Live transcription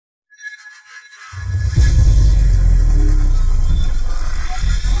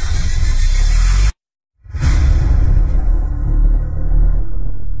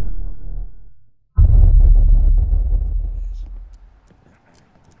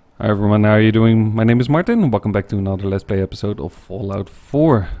Hi everyone, how are you doing? My name is Martin and welcome back to another Let's Play episode of Fallout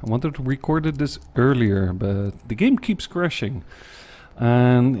 4. I wanted to record this earlier, but the game keeps crashing.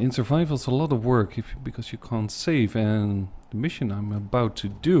 And in survival it's a lot of work because you can't save. And the mission I'm about to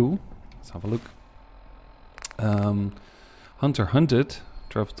do, let's have a look. Hunter hunted,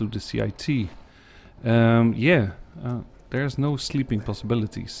 travel to the CIT. There's no sleeping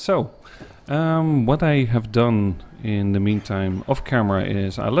possibility. So, what I have done in the meantime off camera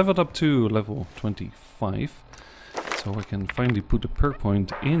is I leveled up to level 25. So I can finally put a perk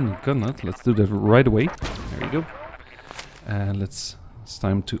point in Gunnet. Let's do that right away. There you go. And it's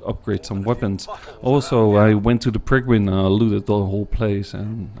time to upgrade some weapons. Also, I went to the Prigwin, looted the whole place,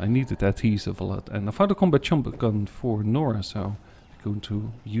 and I needed adhesive a lot. And I found a combat jump gun for Nora, so I'm going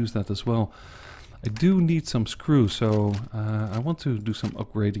to use that as well. I do need some screws, so I want to do some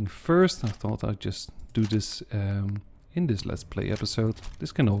upgrading first. I thought I'd just do this in this Let's Play episode.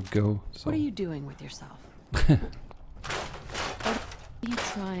 This can all go. So. What are you doing with yourself? What are you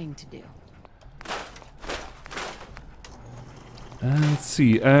trying to do? Let's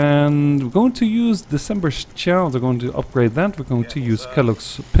see, and we're going to use December's Child. We're going to upgrade that. We're going to use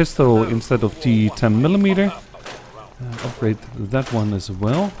Kellogg's pistol instead of the 10mm. Upgrade that one as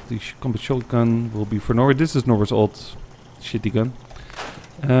well. The combat shotgun will be for Nora. This is Nora's old shitty gun.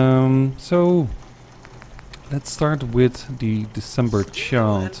 So let's start with the December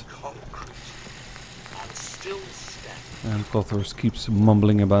Child. And Cothors keeps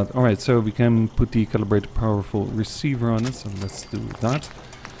mumbling about. Alright, so we can put the calibrated powerful receiver on it. So let's do that.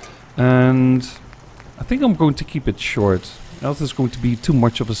 And I think I'm going to keep it short. Else it's going to be too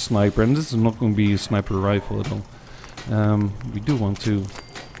much of a sniper. And this is not going to be a sniper rifle at all. We do want to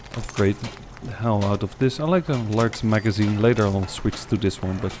upgrade the hell out of this. I like a large magazine. Later I'll switch to this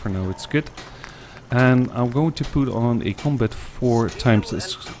one, but for now it's good. And I'm going to put on a combat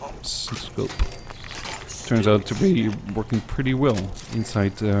 4x scope. Turns out to be working pretty well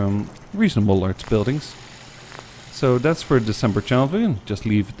inside reasonable large buildings. So that's for December Child. We can just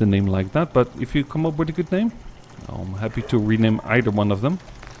leave the name like that, but if you come up with a good name, I'm happy to rename either one of them.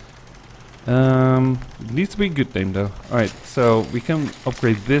 It needs to be a good name though. Alright, so we can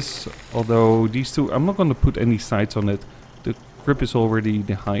upgrade this, although these two, I'm not going to put any sights on it. The grip is already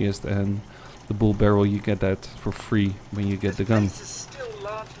the highest, and the bull barrel, you get that for free when you get the gun.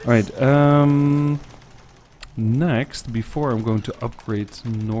 Alright, next, before I'm going to upgrade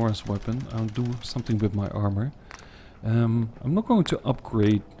Nora's weapon, I'll do something with my armor. I'm not going to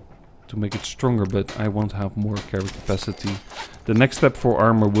upgrade to make it stronger, but I want to have more carry capacity. The next step for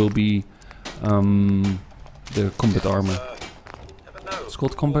armor will be the combat armor. It's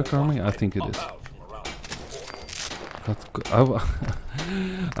called combat armor? I think it is.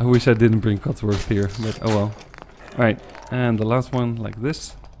 I wish I didn't bring Cutworth here, but oh well. Alright, and the last one like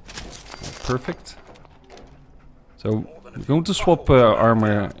this. Perfect. So we're going to swap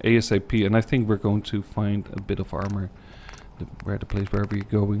armor ASAP, and I think we're going to find a bit of armor the place where we're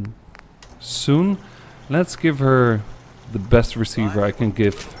going soon. Let's give her the best receiver I can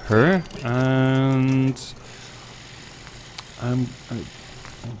give her, and I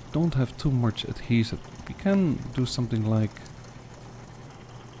don't have too much adhesive. We can do something like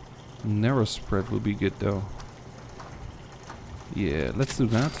narrow spread will be good though. Yeah, let's do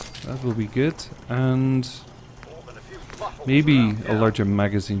that. That will be good. And maybe a larger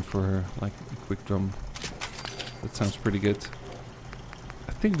magazine for her, like a quick drum. That sounds pretty good.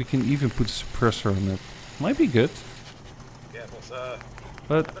 I think we can even put a suppressor on it. Might be good.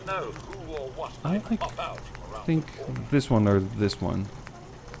 But I think this one or this one.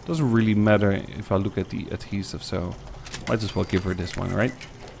 Doesn't really matter if I look at the adhesive, so might as well give her this one, right?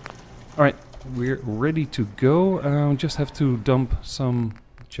 Alright, we're ready to go. Just have to dump some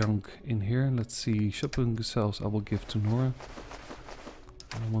junk in here. Let's see, shopping gazelles I will give to Nora.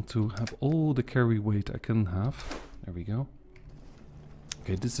 I want to have all the carry weight I can have. There we go.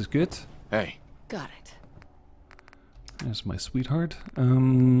 Okay, this is good. Hey. Got it. There's my sweetheart.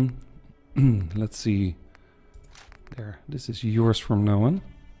 Let's see. There, this is yours from now on.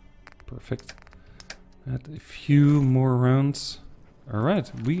 Perfect. Add a few more rounds.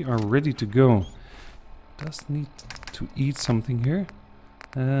 Alright, we are ready to go. Does need to eat something here.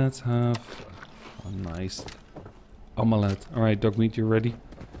 Let's have a nice omelette. Alright, dog meat, you ready?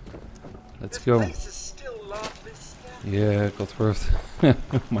 Let's go. Yeah, Godworth.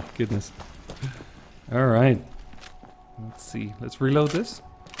 Oh my goodness. Alright. Let's see. Let's reload this.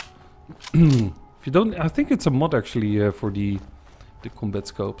 If you don't, I think it's a mod actually for the combat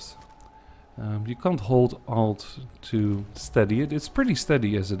scopes. You can't hold Alt to steady it. It's pretty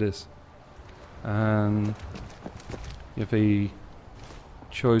steady as it is. And you have a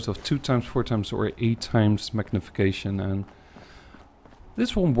choice of 2 times, 4 times, or 8 times magnification, and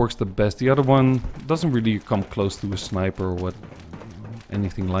this one works the best. The other one doesn't really come close to a sniper or what,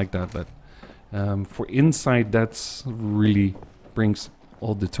 anything like that, but for inside, that's really brings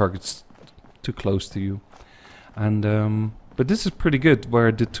all the targets too close to you. And but this is pretty good,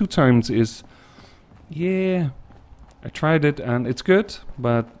 where the 2 times is, yeah, I tried it and it's good,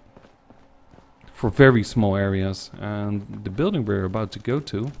 but for very small areas. And the building we're about to go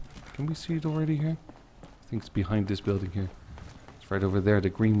to, can we see it already here? I think it's behind this building here. It's right over there, the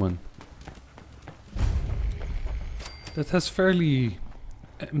green one. That has fairly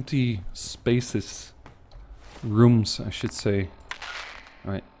empty spaces, rooms I should say.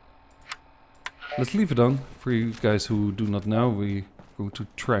 Alright, let's leave it on. For you guys who do not know, we go to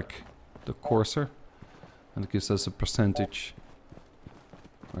track the cursor and it gives us a percentage,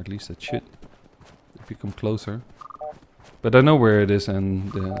 or at least it should if you come closer. But I know where it is,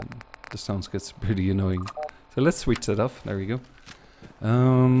 and the sounds gets pretty annoying, so let's switch that off. There we go.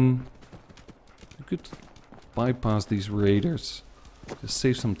 You could bypass these raiders, just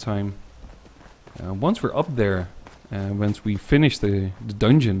save some time. Once we're up there, once we finish the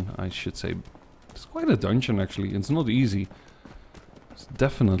dungeon, I should say. It's quite a dungeon actually, it's not easy. It's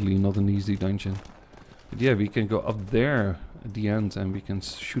definitely not an easy dungeon. But yeah, we can go up there at the end and we can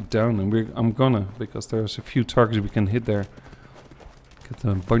shoot down, and I'm gonna, because there's a few targets we can hit there. Get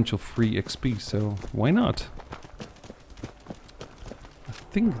a bunch of free XP, so why not? I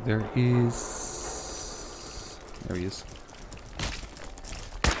think there is... There he is.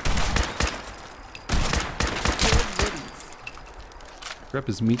 Grab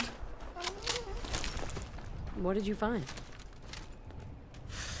his meat. What did you find?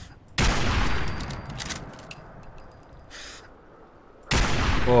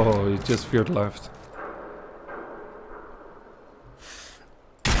 Oh, he just veered left.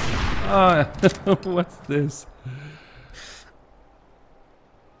 Ah, what's this?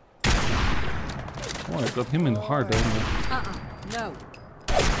 Oh, I got him in the heart, didn't I? No.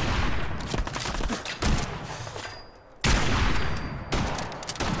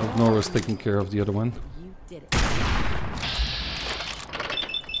 Oh, Nora's taking care of the other one. You did it.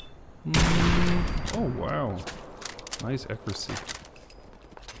 Oh, wow. Nice accuracy.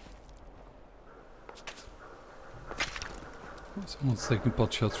 Oh, someone's taking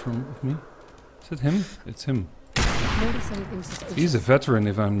pot shots of me. Is it him? It's him. Notice anything suspicious? He's a veteran,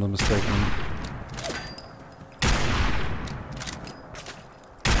 if I'm not mistaken.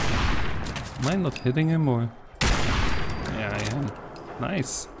 Am I not hitting him, or? Yeah, I am.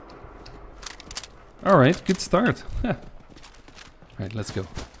 Nice. Alright, good start. Alright, let's go.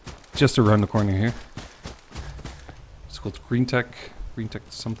 Just around the corner here. It's called Green Tech. Green Tech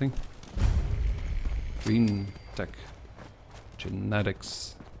something. Green Tech.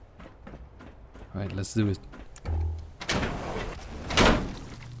 Genetics. Alright, let's do it.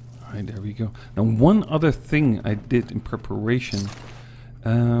 Alright, there we go. Now, one other thing I did in preparation.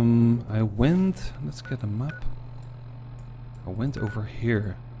 I went... Let's get a map. I went over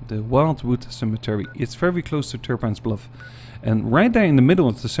here. The Wildwood Cemetery. It's very close to Turpine's Bluff. And right there in the middle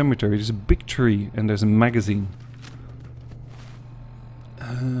of the cemetery, there's a big tree and there's a magazine.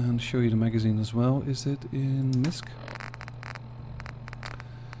 And I'll show you the magazine as well. Is it in MISC?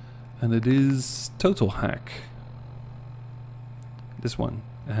 And it is Total Hack. This one.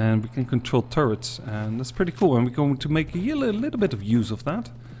 And we can control turrets, and that's pretty cool. And we're going to make a little bit of use of that.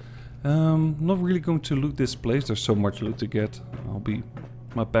 Not really going to loot this place. There's so much loot to get.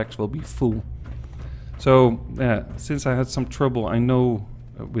 My bags will be full. So yeah, since I had some trouble, I know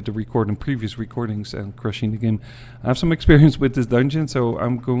with the previous recordings and crashing the game, I have some experience with this dungeon. So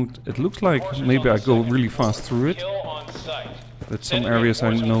I'm going. It looks like maybe I go really fast through it. But some areas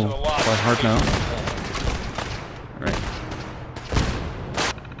I know by heart now. Alright.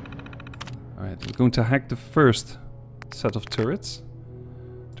 Alright, we're going to hack the first set of turrets.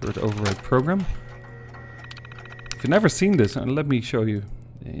 Turret override program. If you've never seen this, and let me show you.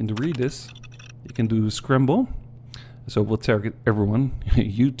 In the Redis, you can do scramble. So we'll target everyone.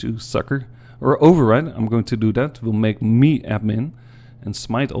 You too, sucker. Or override, I'm going to do that. Will make me admin. And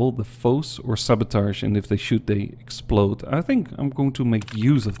smite all the foes or sabotage, and if they shoot, they explode. I think I'm going to make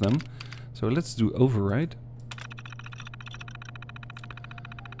use of them. So let's do override.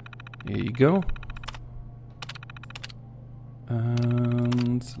 Here you go.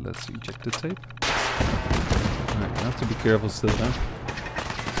 And let's eject the tape. Alright, I have to be careful still though.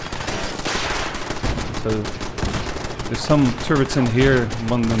 So there's some turrets in here,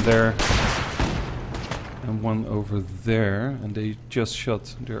 one in there. And one over there, and they just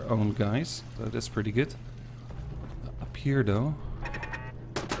shot their own guys, so that's pretty good. Up here though,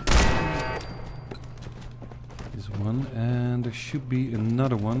 This one, and there should be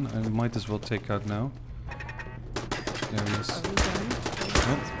another one. I might as well take out now. There he is.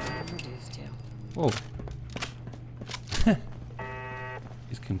 Oh. Whoa.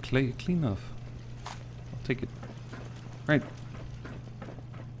 It can clean off. I'll take it. Right.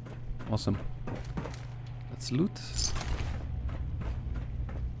 Awesome. Let's loot.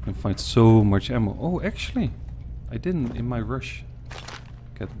 Can find so much ammo. Oh, actually, I didn't in my rush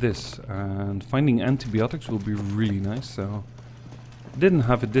get this. And finding antibiotics will be really nice. So I didn't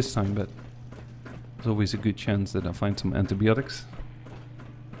have it this time, but there's always a good chance that I find some antibiotics.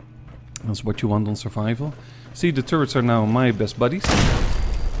 That's what you want on survival. See, the turrets are now my best buddies,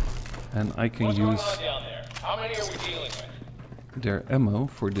 and I can use How many are we dealing with? their ammo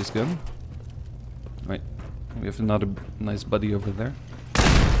for this gun. Right, we have another nice buddy over there.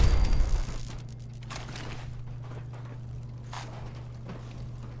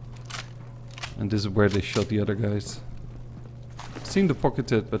 And this is where they shot the other guys. Seem to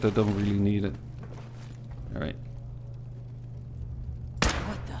pocket it, but I don't really need it. Alright.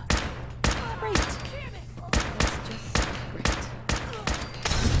 What the? Great. That's just great.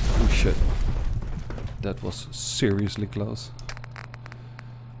 Oh shit. That was seriously close.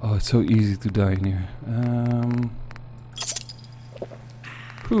 Oh, it's so easy to die in here.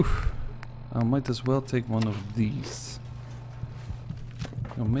 Poof. I might as well take one of these.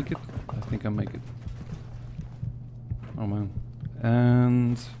 I'll make it. I think I'll make it. Oh man.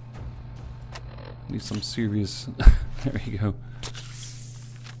 And need some serious. There you go.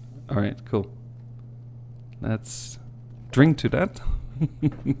 Alright, cool. Let's drink to that.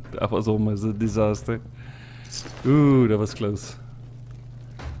 That was almost a disaster. Ooh, that was close.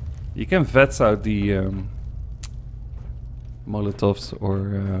 You can vets out the Molotovs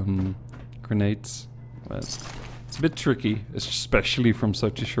or grenades, but it's a bit tricky, especially from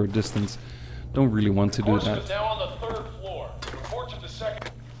such a short distance. Don't really want to do that. Now on the 3rd floor. Report to the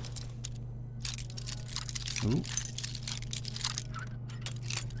 2nd. Ooh.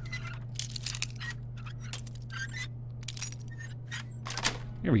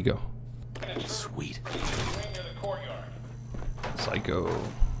 Here we go. Sweet. Psycho.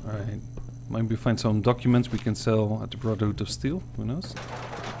 Alright. Maybe find some documents we can sell at the Brotherhood of Steel. Who knows?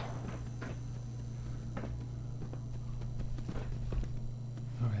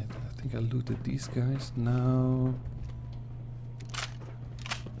 Alright, I think I looted these guys now.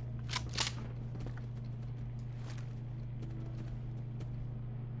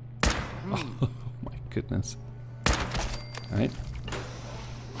 Oh my goodness. Alright.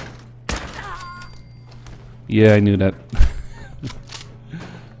 Yeah, I knew that.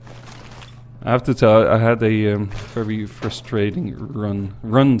 I have to tell, I had a very frustrating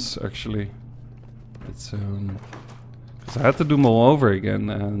runs actually. It's because I had to do them all over again,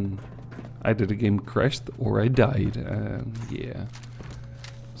 and either the game crashed or I died, and yeah.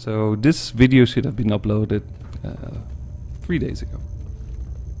 So this video should have been uploaded 3 days ago.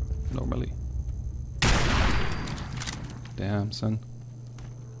 Normally. Damn, son.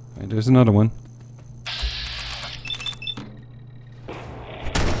 Alright, there's another one.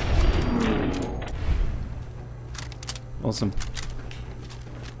 Awesome.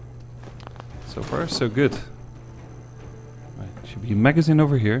 So far, so good. Right, should be a magazine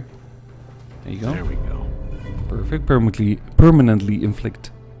over here. There you go. There we go. Perfect. Permanently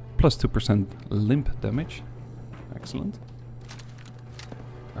inflict plus 2% limp damage. Excellent.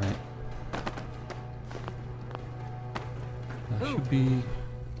 Alright. That should be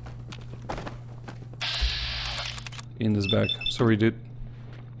in this bag. Sorry, dude.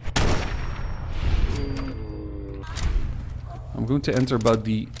 I'm going to enter about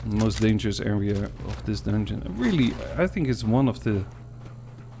the most dangerous area of this dungeon. Really, I think it's one of the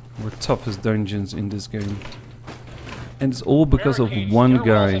more toughest dungeons in this game. And it's all because of one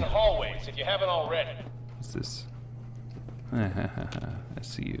guy. If you haven't already. What's this? I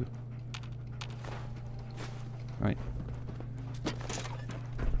see you. Right.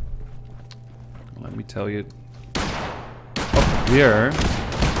 Let me tell you. Up here,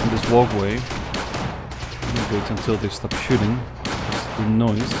 on this walkway. I'm gonna wait until they stop shooting. Just the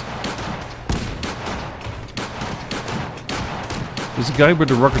noise. There's a guy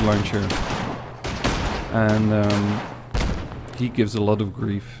with a rocket launcher, and he gives a lot of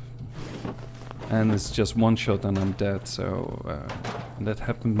grief. And it's just one shot and I'm dead. So and that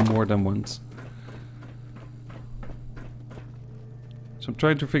happened more than once. So I'm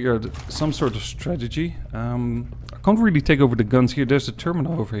trying to figure out some sort of strategy. I can't really take over the guns here. There's a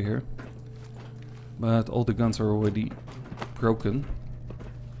terminal over here. But all the guns are already broken.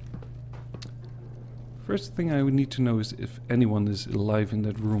 First thing I would need to know is if anyone is alive in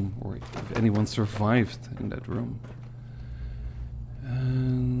that room, or if anyone survived in that room.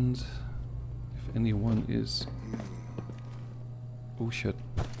 And if anyone is... Oh shit.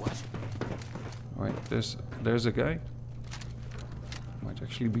 What? Alright, there's a guy. Might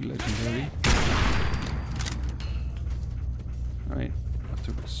actually be legendary. Alright, have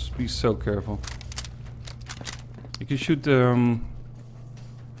to be so careful. You can shoot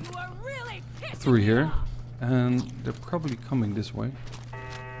through here, and they're probably coming this way.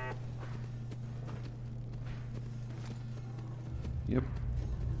 Yep.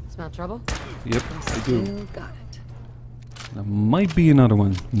 Smell trouble? Yep, I do. Still got it. There might be another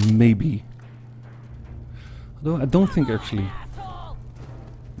one, maybe. Although I don't think actually.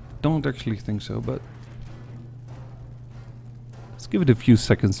 Don't actually think so, but let's give it a few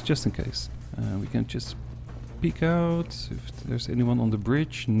seconds just in case. We can just peek out if there's anyone on the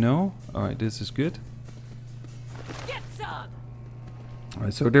bridge. No. Alright, this is good. Get some.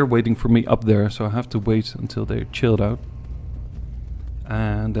 Alright, so they're waiting for me up there, so I have to wait until they're chilled out.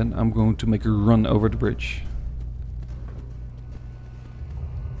 And then I'm going to make a run over the bridge.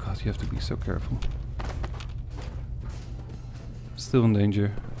 God, you have to be so careful. Still in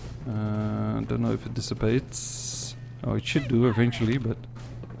danger. Don't know if it dissipates. Oh, it should do eventually, but...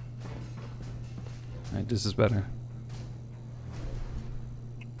 Alright, this is better.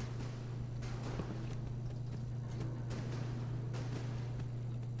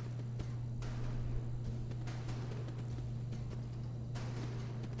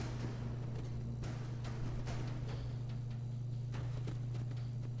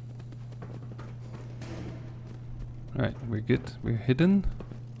 Alright, we're good. We're hidden.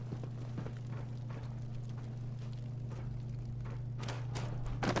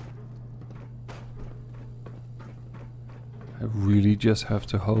 I really just have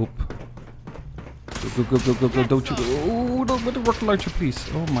to hope. Go, go, go, go, go, go, don't you go. Oh, don't with the rocket launcher, please.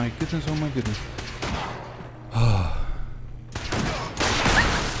 Oh my goodness, oh my goodness.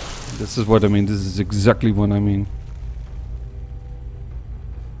 This is what I mean, this is exactly what I mean.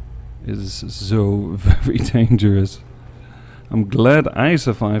 It is so very dangerous. I'm glad I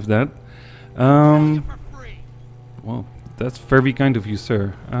survived that. Well, that's very kind of you,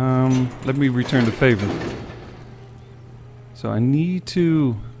 sir. Let me return the favor. So I need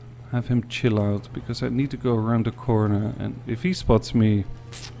to have him chill out because I need to go around the corner, and if he spots me...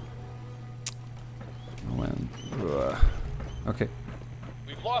 Oh man. Ugh. Okay.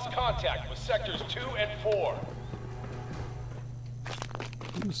 We've lost contact with sectors 2 and 4.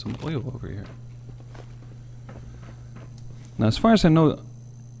 There's some oil over here. Now, as far as I know,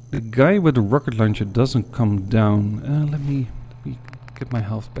 the guy with the rocket launcher doesn't come down. Let me get my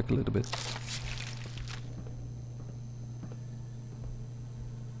health back a little bit.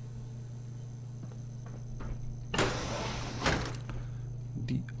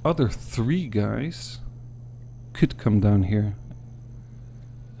 The other 3 guys could come down here,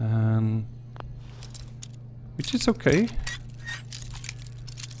 which is okay.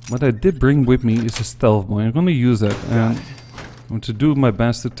 What I did bring with me is a stealth boy. I'm gonna use that, and I'm going to do my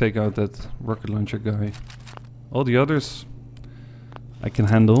best to take out that rocket launcher guy. All the others I can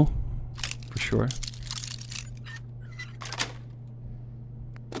handle, for sure.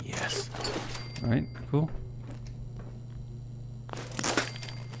 Yes. Alright, cool.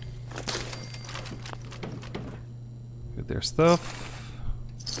 Get their stuff.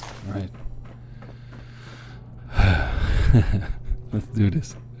 Alright. Let's do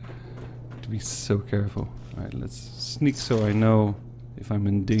this. To be so careful. Alright, let's sneak so I know if I'm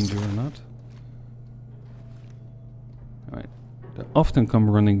in danger or not. Alright, they often come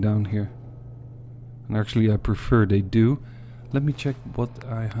running down here. And actually I prefer they do. Let me check what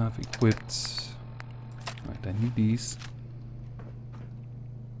I have equipped. Alright, I need these.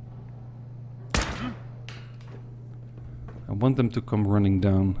 I want them to come running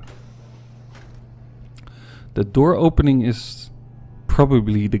down. The door opening is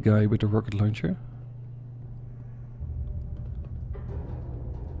probably the guy with the rocket launcher.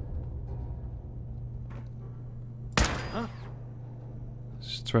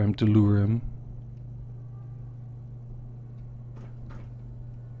 Just try to lure him.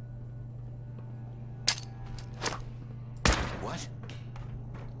 What?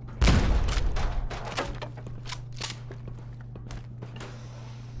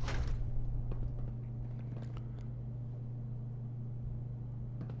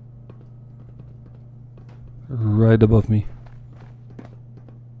 Right above me.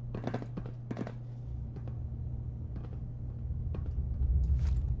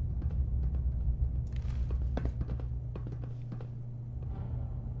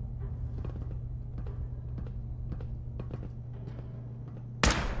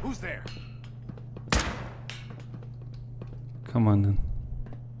 Who's there? Come on then.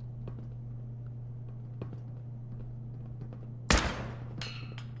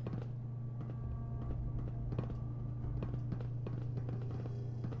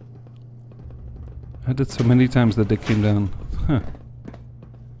 I did so many times that they came down. Huh.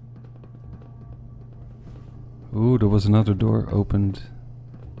 Ooh, there was another door opened.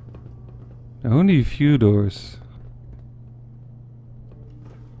 Only a few doors.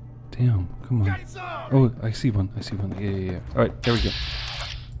 Damn, come on. Oh, I see one. I see one. Yeah, yeah, yeah. Alright, there we go.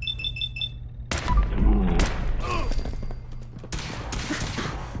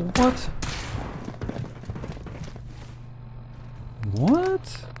 What?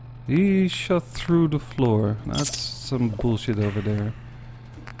 What? He shot through the floor. That's some bullshit over there.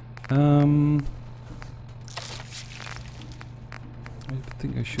 I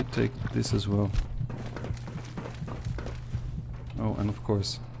think I should take this as well. Oh, and of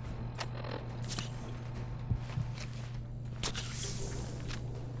course.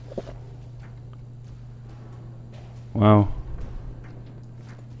 Wow.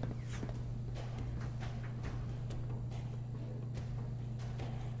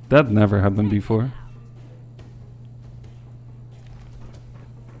 That never happened before.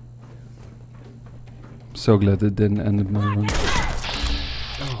 So glad it didn't end in my run.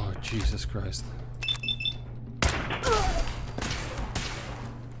 Oh, Jesus Christ.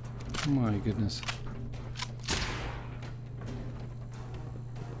 My goodness.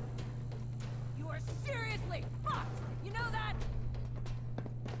 You are seriously fucked! You know that?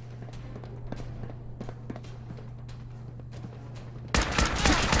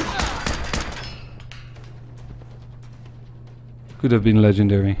 Could have been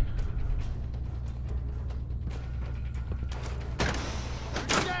legendary.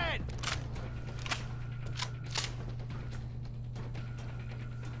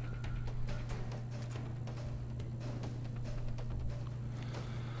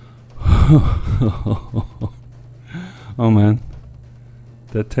 Oh man,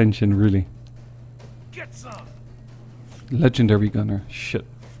 that tension really. Get some. Legendary gunner, shit.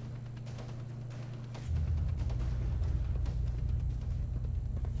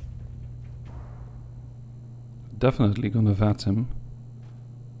 Definitely gonna vat him.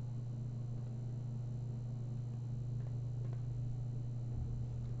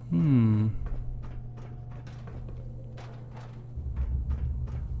 And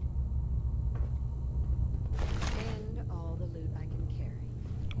all the loot I can carry.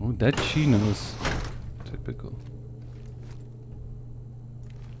 Oh, that she knows. Typical.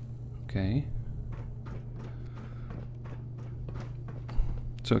 Okay.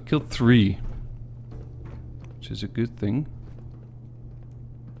 So I killed 3. Which is a good thing.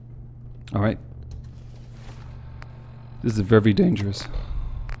 Alright. This is very dangerous.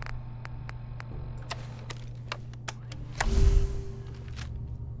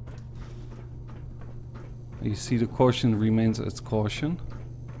 You see the caution remains as caution.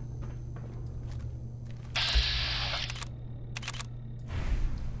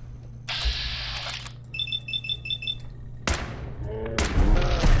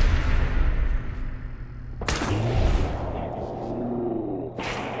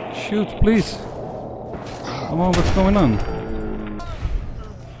 Shoot, please. Come on, what's going on?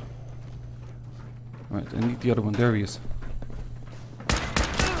 Right, I need the other one. There he is.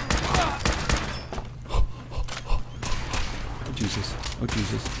 Oh Jesus, oh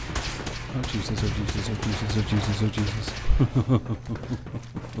Jesus. Oh Jesus, oh Jesus, oh Jesus, oh Jesus, oh Jesus.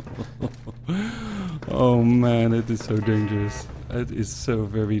 Oh man, it is so dangerous. It is so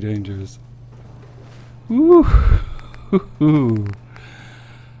very dangerous. Woo!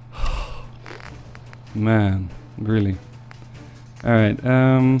 Man, really. Alright,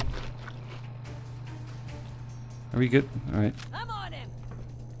 are we good? Alright. I'm on him!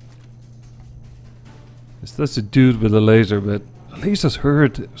 That's a dude with a laser, but the lasers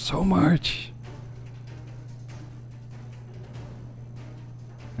hurt so much.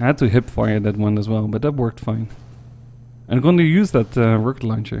 I had to hip fire that one as well, but that worked fine. I'm going to use that rocket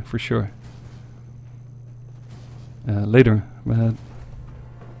launcher for sure. Later, but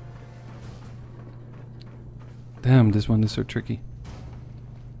damn, this one is so tricky.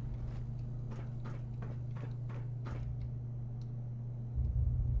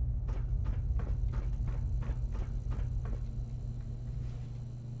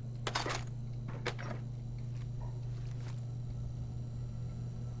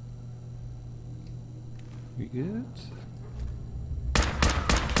 We good?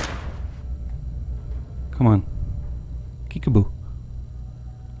 Come on. Kickaboo.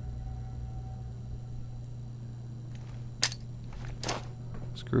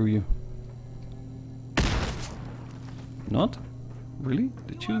 Screw you. Not? Really?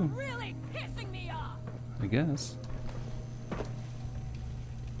 Did you? Really pissing me off. I guess.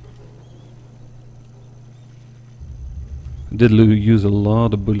 I did use a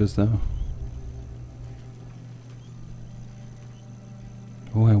lot of bullets though.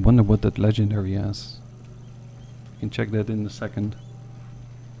 Oh, I wonder what that legendary has. You can check that in a second.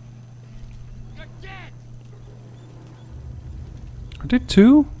 You're dead. Are there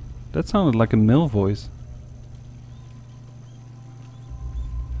two? That sounded like a male voice.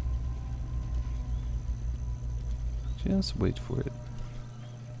 Just wait for it.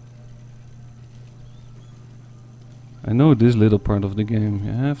 I know this little part of the game.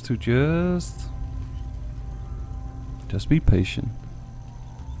 You have to just be patient.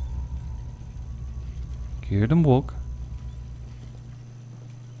 Hear them walk.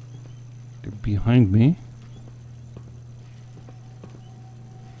 They're behind me.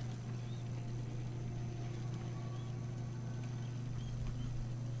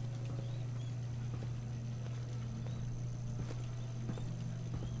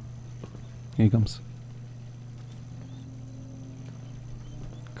 Here he comes.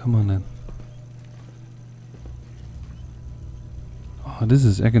 Come on then. Oh, this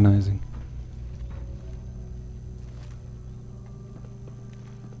is agonizing.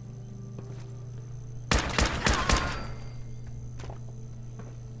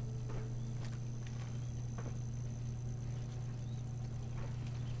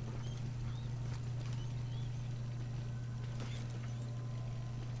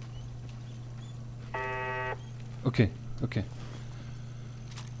 Okay, okay.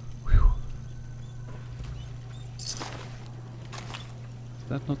 Whew. Is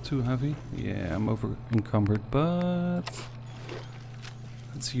that not too heavy? Yeah, I'm over encumbered, but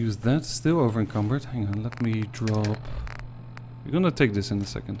let's use that. Still over encumbered. Hang on, let me drop. We're gonna take this in a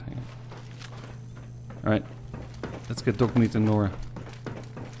second. Hang on. Alright, let's get dog meat and Nora.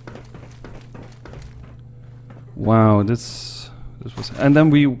 Wow, this was, and then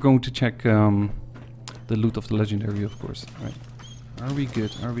we're going to check the loot of the legendary, of course. Right. Are we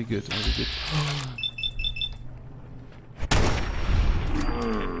good? Are we good? Are we good?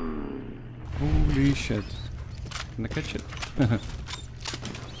 Holy shit. Can I catch it?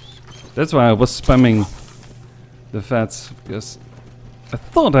 That's why I was spamming the VATS, because I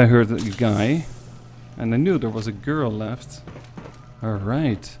thought I heard a guy and I knew there was a girl left.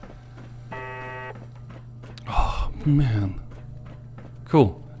 Alright. Oh man.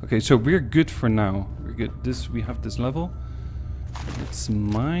 Cool. Okay, so we're good for now. We're good. We have this level. It's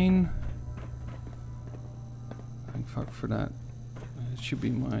mine. Thank fuck for that. It should be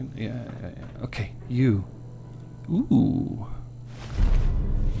mine. Yeah. Okay, you. Ooh.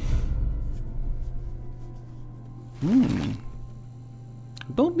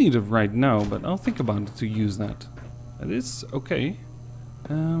 Don't need it right now, but I'll think about it to use that. That is okay.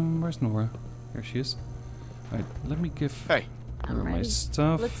 Where's Nora? Here she is. Alright, let me give Hey. her my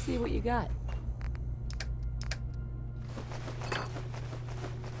stuff. Let's see what you got.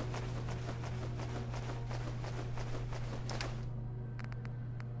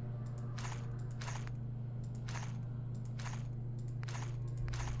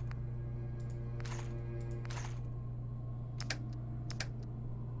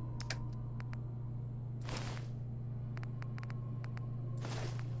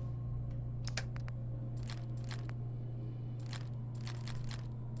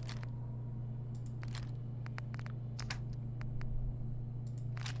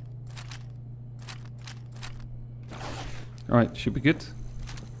 Alright, should be good.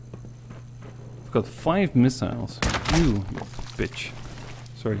 I've got 5 missiles. You bitch.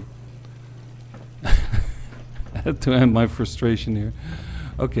 Sorry. I had to end my frustration here.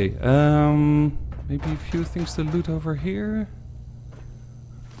 Okay, maybe a few things to loot over here.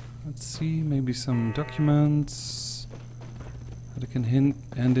 Let's see, maybe some documents that I can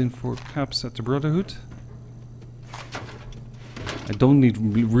hand in for caps at the Brotherhood. I don't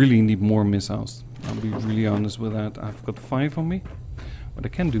really need more missiles. I'll be really honest with that. I've got 5 on me. What I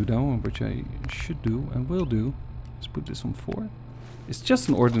can do though, which I should do and will do, is put this on 4. It's just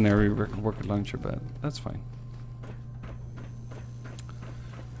an ordinary rocket launcher, but that's fine.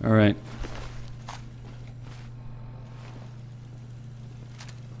 Alright.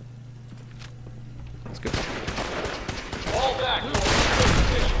 Let's go. Fall back to a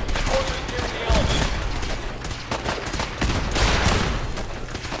position. Closest near the element.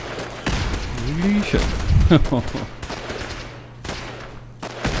 Holy shit.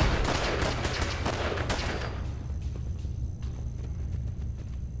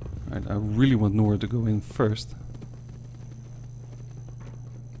 Alright, I really want Nora to go in first.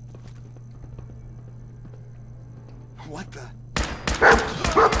 What the?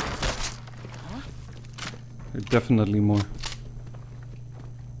 There are definitely more.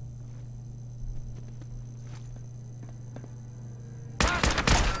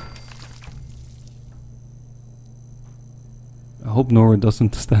 I hope Nora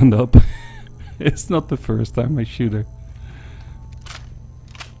doesn't stand up. It's not the first time I shoot her.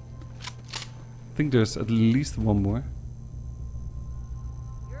 I think there's at least one more.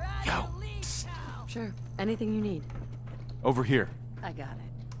 Yo, Sure. Anything you need. over here. I got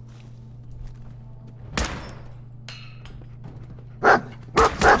it.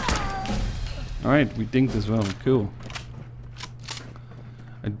 Alright, we dinked as well. Cool.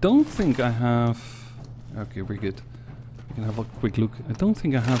 I don't think I have... Okay, we're good. We can have a quick look. I don't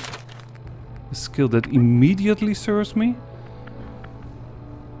think I have a skill that immediately serves me.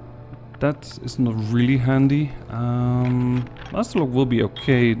 That is not really handy. Master lock will be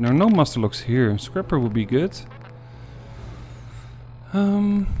okay. There are no master locks here. Scrapper will be good.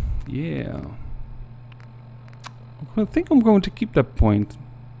 Yeah. I think I'm going to keep that point.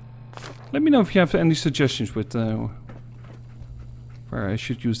 Let me know if you have any suggestions with where I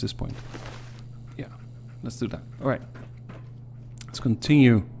should use this point. Yeah, let's do that. Alright. Let's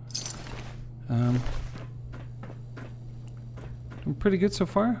continue. I'm pretty good so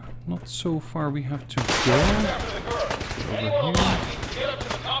far. Not so far we have to go. Over here.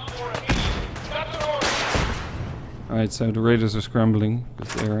 Alright, so the raiders are scrambling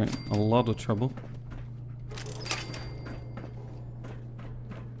because they're in a lot of trouble.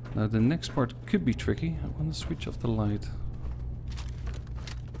 Now the next part could be tricky. I want to switch off the light.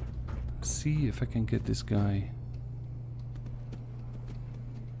 See if I can get this guy.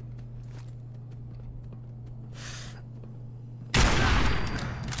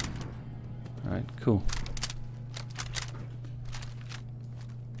 Alright, cool.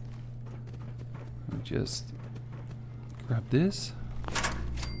 I'll just grab this.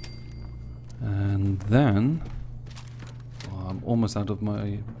 And then... Well, I'm almost out of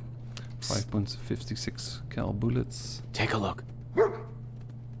my 5.56 cal bullets. Take a look.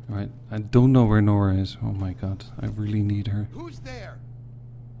 Alright, I don't know where Nora is. Oh my god, I really need her. Who's there?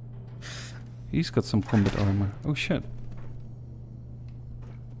 He's got some combat armor. Oh shit.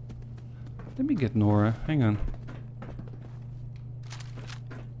 Let me get Nora. Hang on.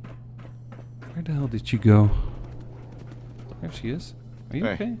 Where the hell did she go? There she is. Are you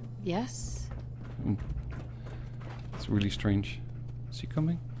Hey. okay? Yes. It's really strange. Is she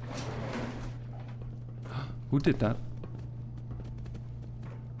coming? Who did that?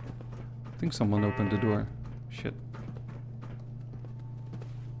 I think someone opened the door. Shit.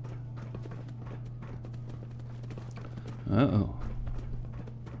 Uh-oh.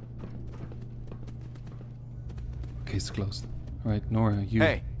 Okay, it's closed. Alright, Nora, you...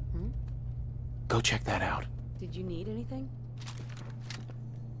 Hey, Hmm? go check that out. Did you need anything?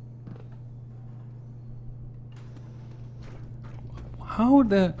 How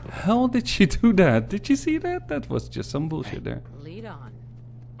the hell did she do that? Did you see that? That was just some bullshit there. Lead on.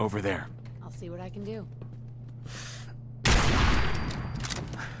 Over there. I'll see what I can do.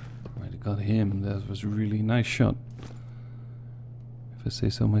 Right, I got him. That was a really nice shot. If I say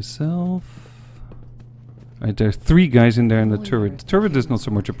so myself. Right, there are 3 guys in there in the Oh, turret. The turret is not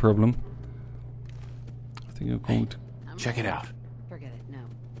so much a problem. I think I'm going to... I'm Check it out. Forget it.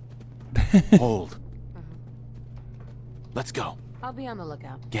 No. Hold. Uh-huh. Let's go. I'll be on the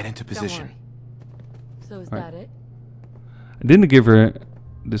lookout. Get into Don't position. worry. So is Right. that it? I didn't give her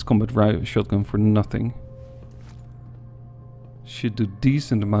this combat shotgun for nothing. Should do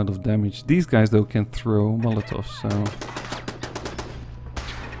decent amount of damage. These guys though can throw Molotovs, so...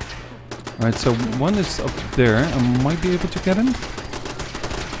 Alright, so one is up there. I might be able to get him.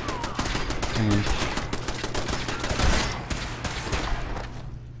 Hang on.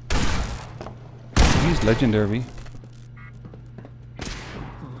 He's legendary.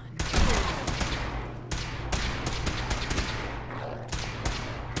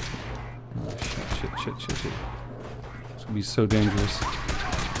 Shit. It's gonna be so dangerous.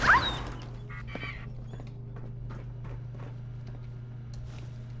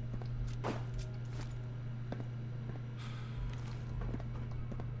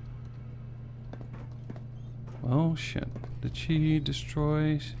 Oh shit. Did she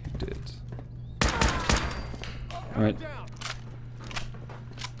destroy? She did. Alright.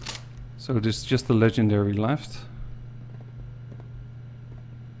 So there's just the legendary left.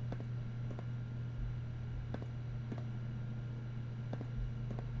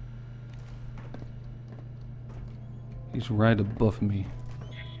 He's right above me.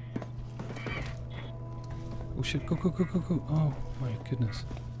 Oh shit, go. Oh my goodness.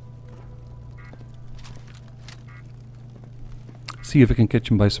 See if I can catch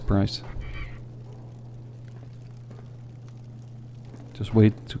him by surprise. Just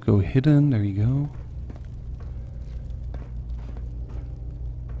wait to go hidden. There you go.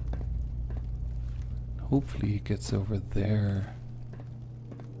 Hopefully he gets over there.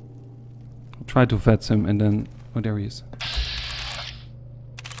 I'll try to vet him and then... Oh, there he is.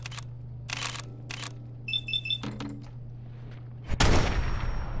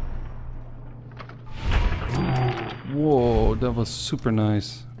 Whoa, that was super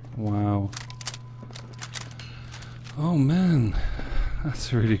nice. Wow. Oh man,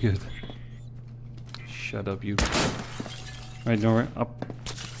 that's really good. Shut up, you. Right, Nora, up.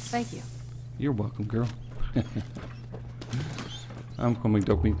 Thank you. You're welcome, girl. I'm coming,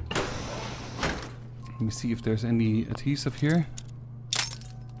 dog meat. Let me see if there's any adhesive here.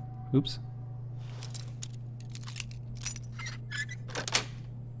 Oops.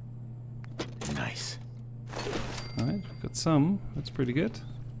 Nice. Alright, got some. That's pretty good.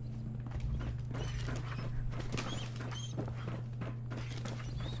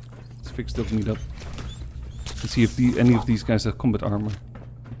 Let's fix dog meat up. Let's see if any of these guys have combat armor.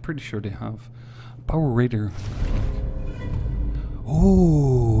 I'm pretty sure they have. Power Raider.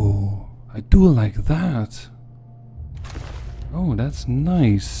 Oh, I do like that. Oh, that's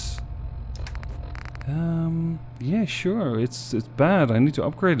nice. Yeah, sure. It's bad. I need to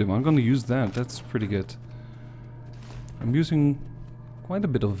upgrade him. I'm gonna use that. That's pretty good. I'm using quite a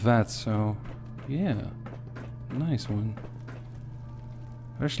bit of that, so yeah, nice one.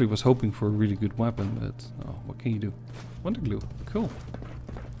 I actually was hoping for a really good weapon, but oh, what can you do? Wonder glue, cool.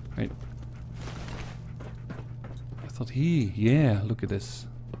 Right. I thought yeah, look at this.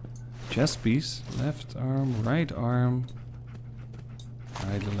 Chest piece, left arm, right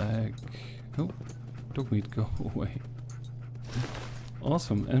leg. Oh, dog meat, go away.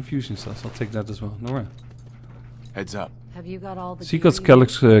 Awesome, and fusion cells, I'll take that as well. Nora. Heads up. Have you got all the She gear got you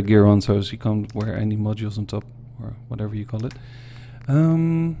Calyx gear on, so she can't wear any modules on top, or whatever you call it.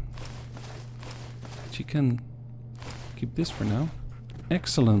 She can keep this for now.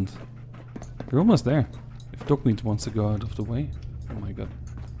 Excellent. You're almost there. If Dogmeat wants to go out of the way. Oh my god.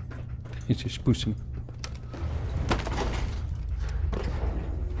 Just push him.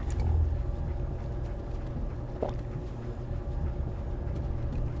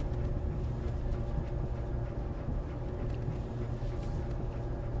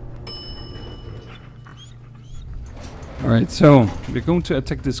 Alright, so we're going to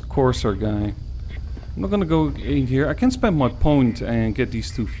attack this Courser guy. I'm not gonna go in here. I can spend my point and get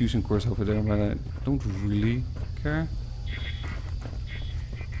these two fusion cores over there, but I don't really care.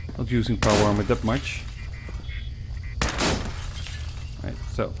 Not using power armor that much. Right,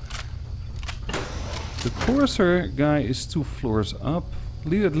 so the Courser guy is 2 floors up.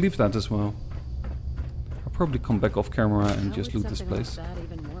 Leave that as well. I'll probably come back off camera and How just would loot this something like place. that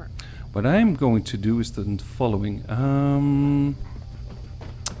even work? What I'm going to do is the following.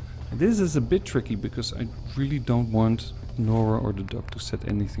 This is a bit tricky because I really don't want Nora or the dog to set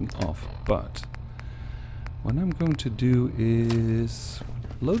anything off. But what I'm going to do is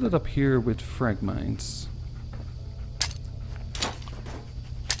load it up here with frag mines.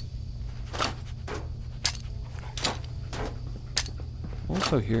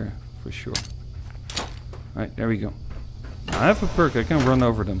 Also here, for sure. Alright, there we go. I have a perk, I can run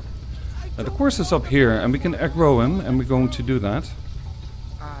over them. The course is up here, and we can aggro him, and we're going to do that.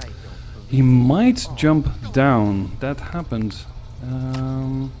 He might jump down. That happened.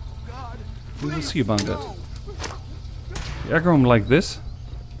 We will see about that. We aggro him like this.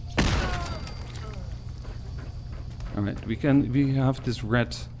 Alright, we have this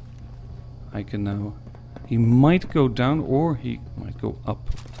red icon now. He might go down, or he might go up.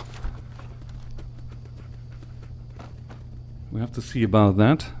 We have to see about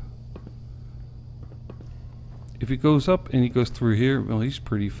that. If he goes up and he goes through here, well, he's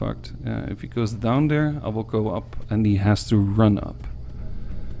pretty fucked. If he goes down there, I will go up and he has to run up.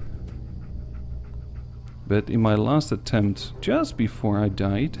 But in my last attempt, just before I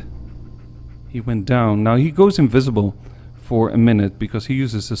died, he went down. Now he goes invisible for a minute because he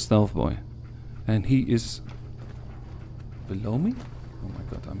uses a stealth boy. And he is below me? Oh my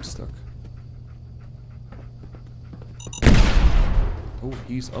god, I'm stuck. Oh,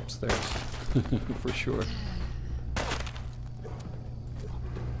 he's upstairs. For sure.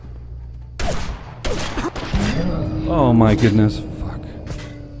 Oh my goodness, fuck.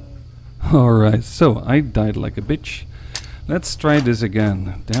 Alright, so I died like a bitch. Let's try this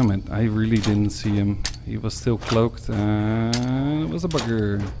again. Damn it, I really didn't see him. He was still cloaked and it was a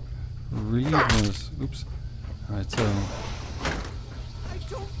bugger. Really was. Oops. Alright, so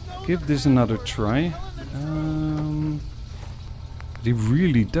give this another try. But he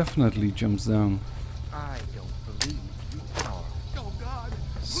really definitely jumps down. I don't believe you are. Oh God!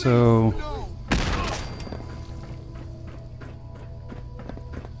 So No!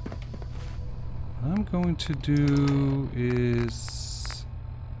 what I'm going to do is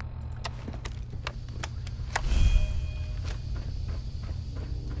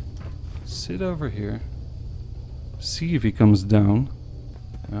sit over here, see if he comes down.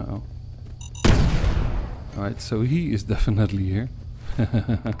 Uh-oh. Alright, so he is definitely here.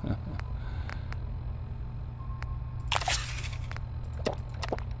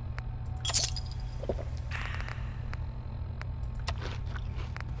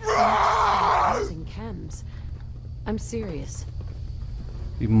 Using chems. I'm serious.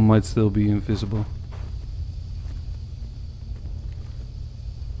 He might still be invisible.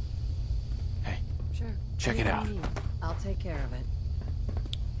 Hey, Sure. check it out. I'll take care of it.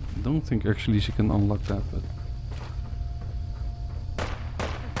 I don't think actually she can unlock that, but...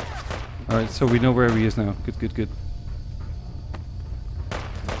 Alright, so we know where he is now. Good, good, good.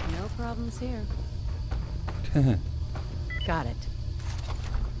 No problems here. Got it.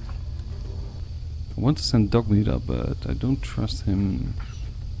 I want to send Dogmeat up, but I don't trust him.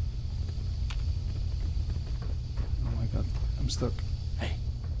 Oh my god, I'm stuck. Hey.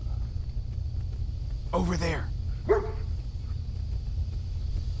 Over there.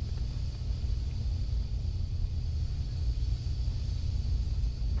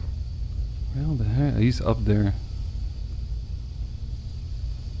 Well, the heck? He's up there.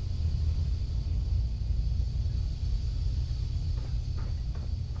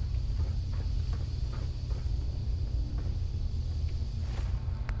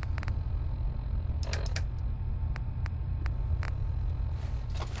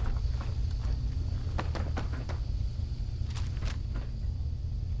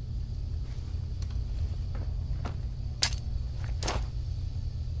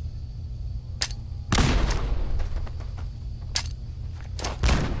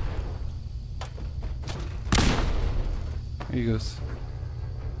 There he goes.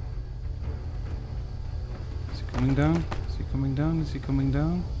 Is he coming down? Is he coming down? Is he coming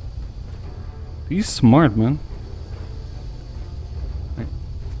down? He's smart, man. Right.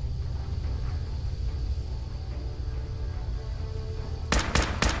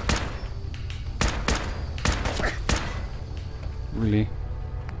 Really?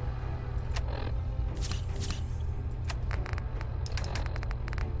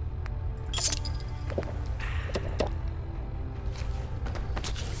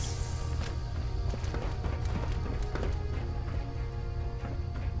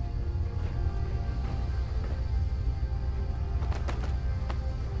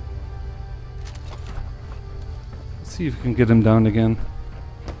 See if we can get him down again.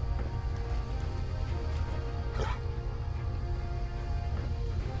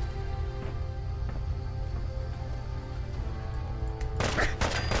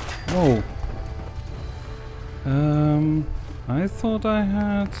 Whoa. I thought I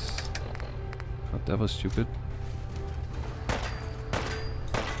had... God, that was stupid.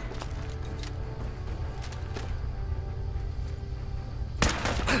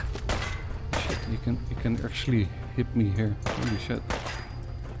 Shit, you can actually hit me here. Holy shit.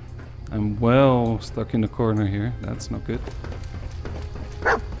 I'm well stuck in the corner here. That's not good.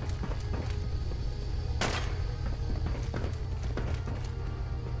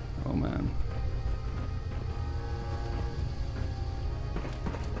 Oh man.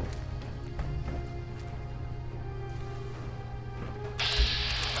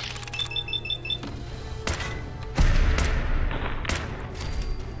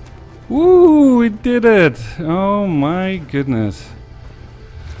 Woo! We did it! Oh my goodness.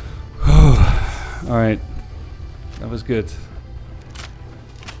 Alright. That was good.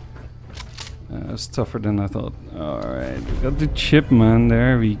 That was tougher than I thought. Alright, we got the chip, man.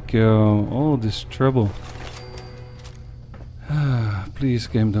 There we go. All this trouble. Please,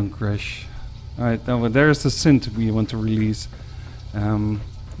 game, don't crash. Alright, now there's the synth we want to release.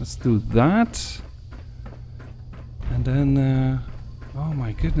 Let's do that. And then... oh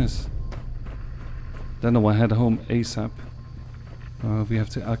my goodness. Then I will head home ASAP. We have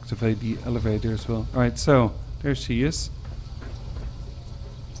to activate the elevator as well. Alright, so there she is.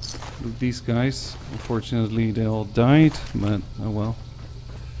 Look, these guys, unfortunately they all died, but oh well.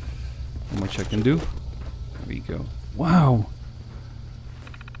 How much I can do. There we go. Wow!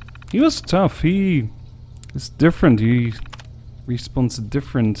 He was tough. He is different. He responds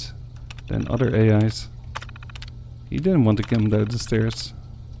different than other AIs. He didn't want to come down the stairs.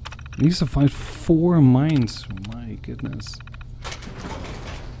 He survived 4 mines. My goodness.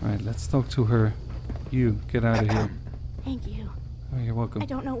 Alright, let's talk to her. You, get out of here. Thank you. Oh, you're welcome. I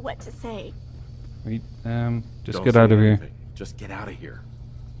don't know what to say. Wait, just Don't get say out of here. anything. Just get out of here.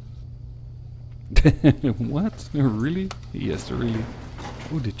 What? Really? Yes, really.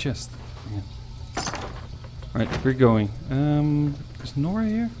 Oh, the chest. Yeah. Right, we're going. Is Nora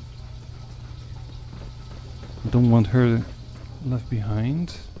here? Don't want her left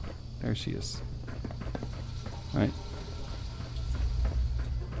behind. There she is. Right.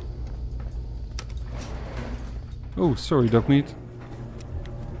 Oh, sorry, dog meat.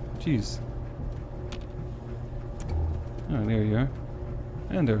 Jeez. Oh, there you are.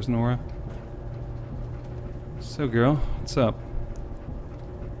 And there's Nora. So, girl, what's up?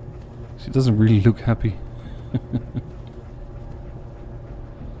 She doesn't really look happy.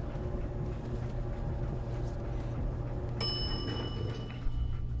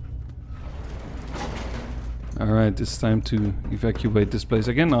 Alright, it's time to evacuate this place.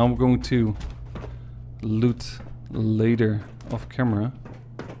 Again, I'm going to loot later off camera.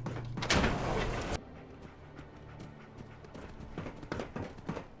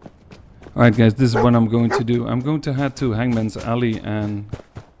 Alright guys, this is what I'm going to do. I'm going to head to Hangman's Alley and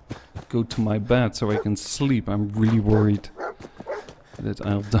go to my bed so I can sleep. I'm really worried that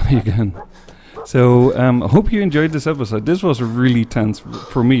I'll die again. So, I hope you enjoyed this episode. This was really tense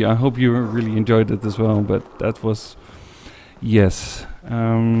for me. I hope you really enjoyed it as well, but that was... Yes.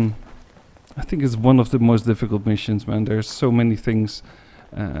 I think it's one of the most difficult missions, man. There's so many things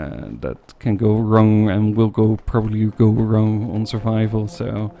that can go wrong and will probably go wrong on survival,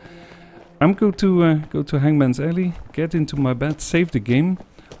 so... I'm going to go to Hangman's Alley, get into my bed, save the game.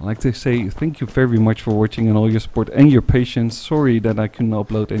 I'd like to say thank you very much for watching and all your support and your patience. Sorry that I couldn't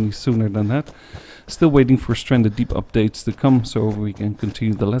upload any sooner than that. Still waiting for Stranded Deep updates to come so we can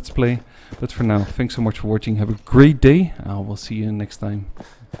continue the Let's Play. But for now, thanks so much for watching. Have a great day. I will see you next time.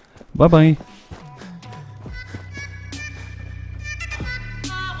 Bye bye.